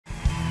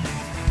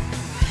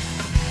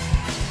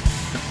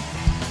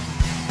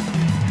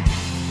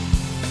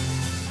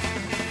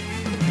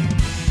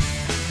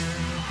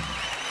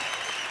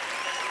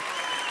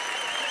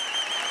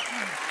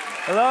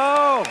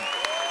Hello.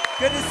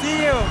 Good to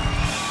see you.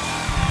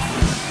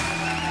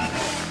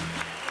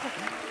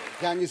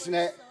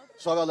 Kendisine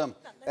soralım.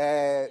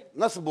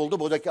 Nasıl buldu?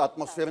 Buradaki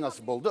atmosferi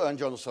nasıl buldu?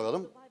 Önce onu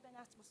soralım.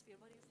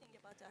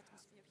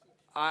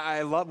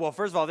 I love, well,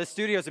 first of all, this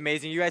studio is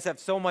amazing. You guys have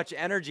so much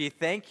energy.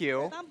 Thank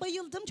you. Ben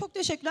bayıldım. Çok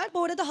teşekkürler.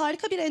 Bu arada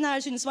harika bir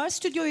enerjiniz var.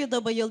 Stüdyoya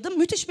da bayıldım.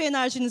 Müthiş bir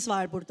enerjiniz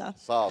var burada.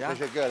 Sağ ol, Ya.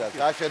 teşekkür ederiz.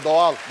 Her şey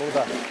doğal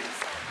burada.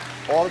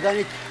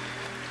 Organik.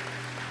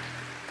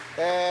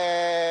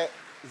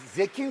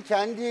 Zek'in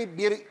kendi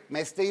bir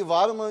mesleği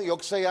var mı?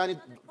 Yoksa yani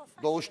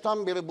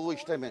doğuştan beri bu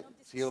işte mi?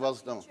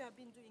 Sihirbazlıkta mı?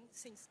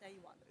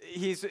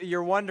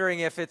 You're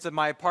wondering if it's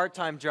my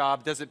part-time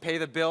job, does it pay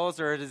the bills,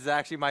 or is it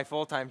actually my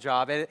full-time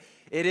job?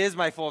 It is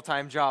my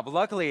full-time job.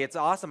 Luckily, it's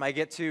awesome. I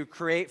get to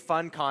create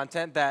fun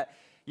content that,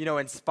 you know,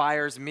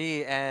 inspires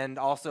me and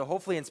also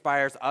hopefully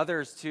inspires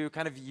others to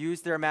kind of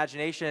use their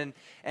imagination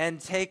and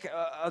take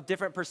a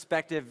different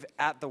perspective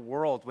at the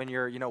world when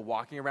you're, you know,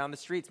 walking around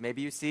the streets.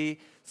 Maybe you see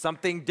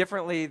something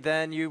differently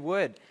than you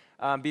would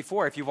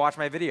before if you watch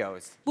my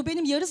videos. Bu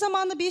benim yarı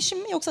zamanlı bir işim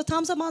mi yoksa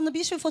tam zamanlı bir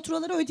iş ve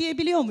faturaları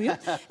ödeyebiliyor muyum?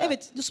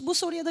 Evet, bu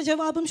soruya da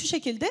cevabım şu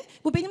şekilde.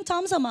 Bu benim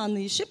tam zamanlı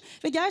işim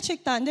ve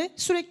gerçekten de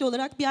sürekli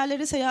olarak bir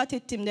yerlere seyahat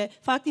ettiğimde,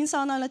 farklı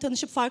insanlarla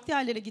tanışıp farklı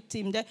yerlere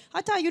gittiğimde,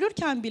 hatta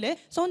yürürken bile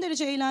son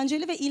derece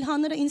eğlenceli ve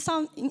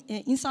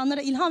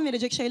insanlara ilham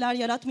verecek şeyler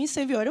yaratmayı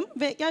seviyorum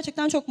ve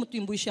gerçekten çok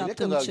mutluyum bu işi Ne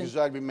yaptığım kadar için.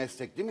 güzel bir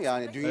meslek değil mi?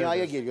 Yani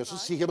dünyaya geliyorsun,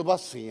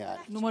 sihirbazsın yani.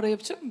 Numara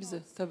yapacak mı bize?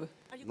 Tabii.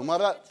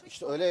 Numara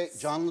işte öyle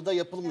canlıda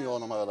yapılmıyor o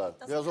numaralar.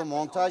 Biraz o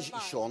montaj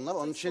işi onlar.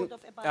 Onun için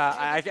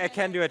I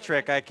can do a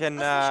trick. I can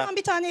Şu an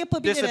bir tane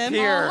yapabilirim.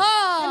 disappear.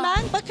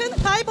 Hemen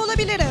bakın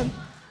kaybolabilirim.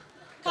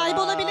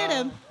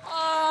 Kaybolabilirim.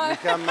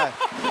 mükemmel.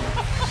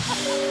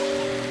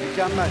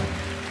 Mükemmel.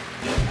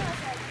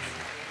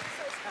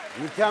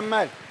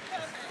 Mükemmel.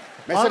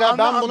 Mesela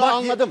ben bunu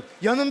anladım.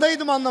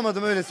 Yanındaydım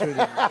anlamadım öyle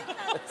söyleyeyim.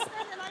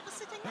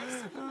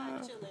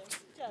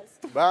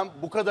 Ben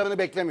bu kadarını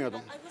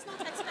beklemiyordum.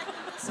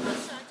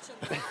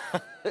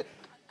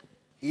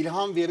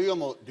 İlham veriyor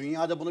mu?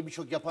 Dünyada bunu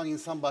birçok yapan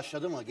insan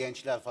başladı mı?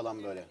 Gençler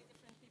falan böyle.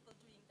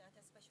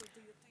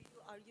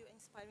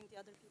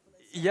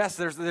 Yes,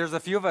 there's a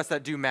few of us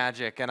that do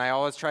magic, and I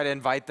always try to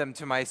invite them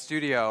to my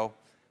studio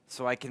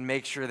so I can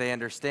make sure they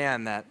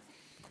understand that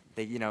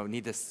they, you know,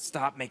 need to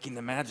stop making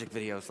the magic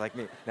videos like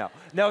me.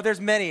 No,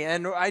 there's many,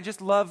 and I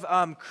just love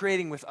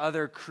creating with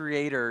other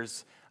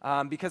creators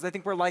because I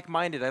think we're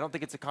like-minded. I don't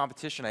think it's a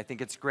competition. I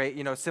think it's great,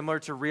 you know, similar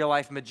to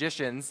real-life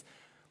magicians.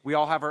 We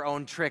all have our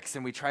own tricks,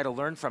 and we try to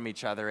learn from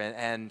each other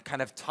and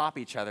kind of top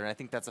each other. And I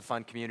think that's a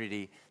fun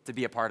community to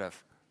be a part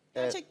of.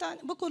 Gerçekten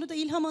bu konuda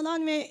ilham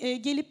alan ve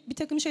gelip bir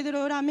takım şeyleri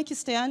öğrenmek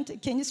isteyen,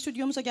 kendi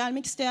stüdyomuza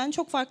gelmek isteyen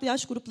çok farklı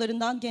yaş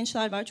gruplarından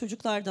gençler var,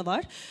 çocuklar da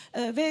var.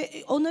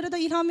 Ve onlara da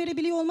ilham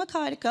verebiliyor olmak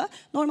harika.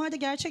 Normalde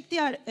gerçek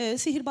diğer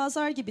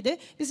sihirbazlar gibi de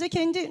biz de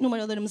kendi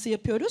numaralarımızı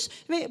yapıyoruz.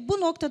 Ve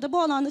bu noktada,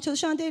 bu alanda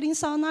çalışan diğer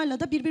insanlarla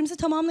da birbirimizi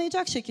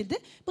tamamlayacak şekilde,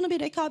 bunu bir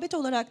rekabet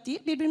olarak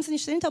değil, birbirimizin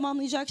işlerini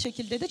tamamlayacak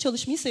şekilde de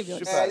çalışmayı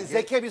seviyoruz.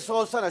 Zeki bir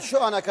sorsana,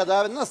 şu ana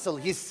kadar nasıl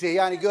hissi?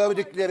 Yani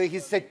gördükleri,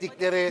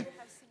 hissettikleri...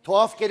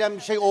 Tuhaf gelen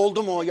bir şey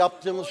oldu mu?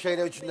 Yaptığımız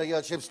şeyler içinde,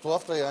 gerçi hepsi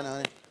tuhaf da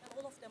yani.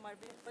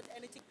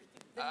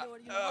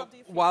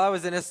 While I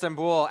was in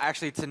Istanbul,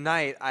 actually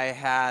tonight I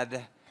had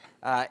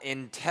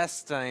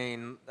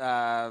intestine,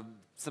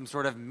 some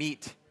sort of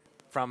meat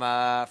from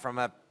a,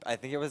 I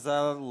think it was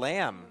a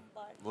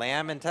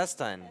lamb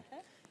intestine.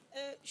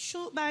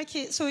 Şu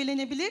belki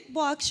söylenebilir.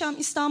 Bu akşam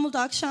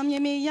İstanbul'da akşam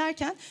yemeği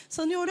yerken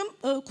sanıyorum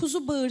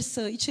kuzu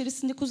bağırsağı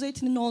içerisinde kuzu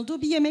etinin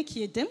olduğu bir yemek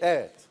yedim.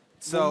 Evet.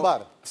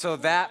 Mumbar.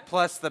 So that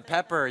plus the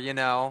pepper, you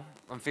know,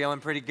 I'm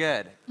feeling pretty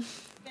good.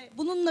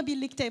 Bununla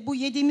birlikte bu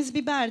yediğimiz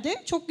biber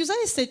de çok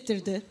güzel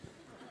hissettirdi.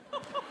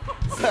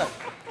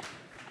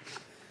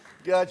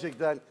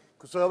 Gerçekten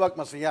kusura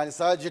bakmasın yani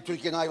sadece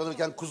Türkiye'den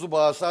ayrılırken kuzu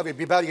bağırsağı ve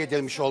biber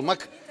yedirmiş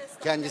olmak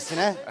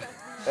kendisine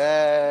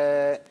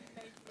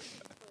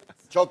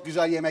çok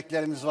güzel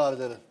yemeklerimiz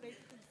vardır.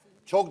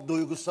 Çok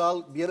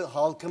duygusal bir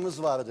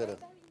halkımız vardır.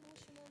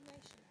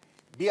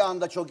 Bir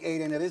anda çok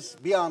eğleniriz,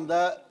 bir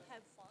anda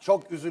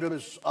çok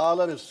üzülürüz,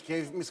 ağlarız,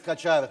 keyfimiz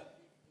kaçar.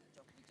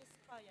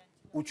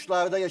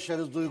 Uçlarda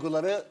yaşarız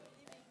duyguları.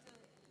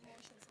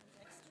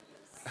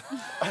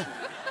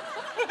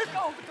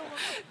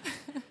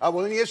 Ha,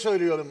 bunu niye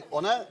söylüyorum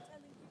ona?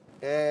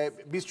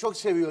 Biz çok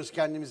seviyoruz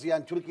kendimizi.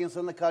 Yani Türk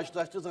insanıyla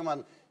karşılaştığı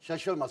zaman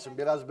şaşırmasın.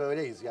 Biraz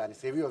böyleyiz yani.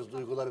 Seviyoruz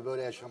duyguları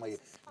böyle yaşamayı.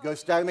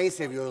 Göstermeyi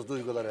seviyoruz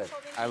duyguları.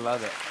 I love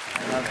it.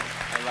 I love it.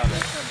 I love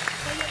it.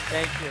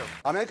 Thank you.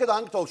 Amerika'da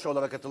hangi talk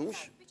show'lara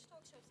katılmış?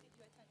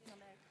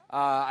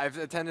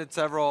 I've attended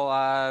several.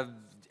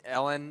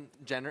 Ellen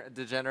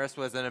DeGeneres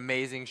was an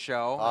amazing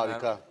show.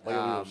 Harika,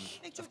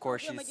 bayılıyoruz. Of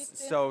course,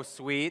 she's so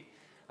sweet.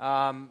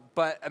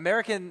 But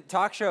American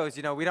talk shows,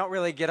 you know, we don't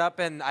really get up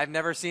and I've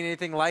never seen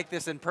anything like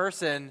this in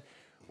person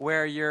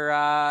where you're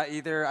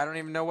either, I don't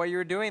even know what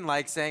you're doing,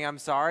 like saying I'm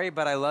sorry,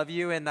 but I love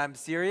you and I'm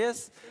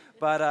serious.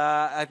 But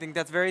I think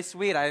that's very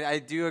sweet. I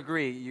do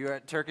agree. You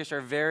Turkish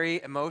are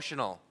very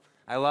emotional.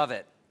 I love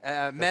it.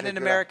 Men in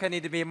Teşekkürler. America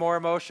need to be more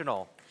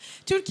emotional.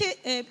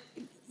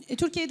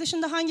 Türkiye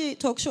dışında hangi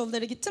talk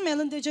show'lara gittim?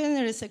 Ellen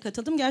DeGeneres'e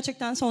katıldım.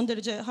 Gerçekten son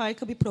derece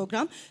harika bir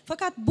program.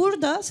 Fakat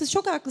burada siz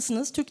çok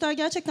haklısınız. Türkler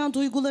gerçekten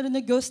duygularını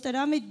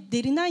gösteren ve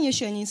derinden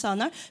yaşayan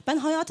insanlar. Ben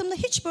hayatımda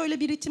hiç böyle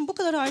bir ritim, bu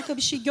kadar harika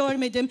bir şey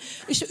görmedim.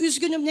 İşte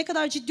üzgünüm, ne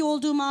kadar ciddi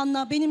olduğumu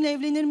anla, benimle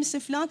evlenir misin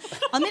falan.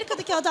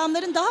 Amerika'daki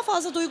adamların daha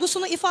fazla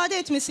duygusunu ifade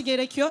etmesi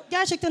gerekiyor.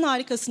 Gerçekten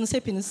harikasınız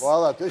hepiniz.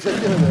 Valla teşekkür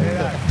ederim.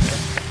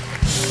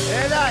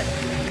 Helal.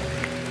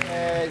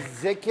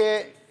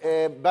 Zeki,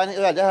 ben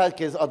herhalde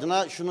herkes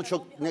adına şunu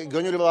çok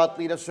gönül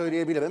rahatlığıyla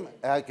söyleyebilirim.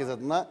 Herkes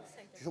adına.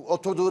 Şu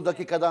oturduğu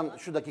dakikadan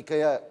şu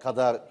dakikaya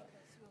kadar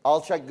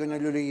alçak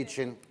gönüllülüğü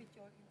için,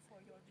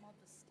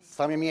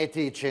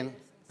 samimiyeti için,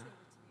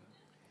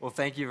 Well,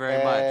 thank you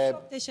very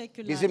much. Çok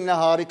teşekkürler. bizimle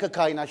harika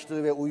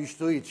kaynaştığı ve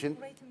uyuştuğu için.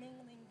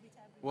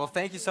 Well,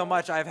 thank you so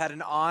much. I've had an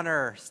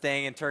honor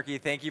staying in Turkey.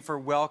 Thank you for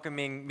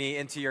welcoming me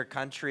into your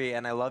country,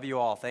 and I love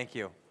you all. Thank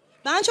you.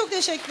 Ben çok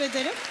teşekkür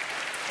ederim.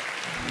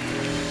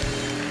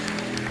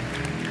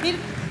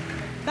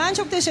 Ben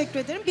çok teşekkür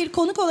ederim. Bir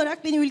konuk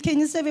olarak beni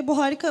ülkenizde ve bu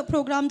harika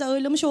programda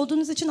ağırlamış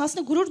olduğunuz için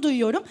aslında gurur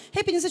duyuyorum.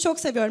 Hepinizi çok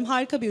seviyorum.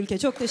 Harika bir ülke.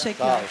 Çok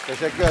teşekkürler. Sağ ol,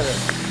 teşekkür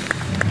ederim.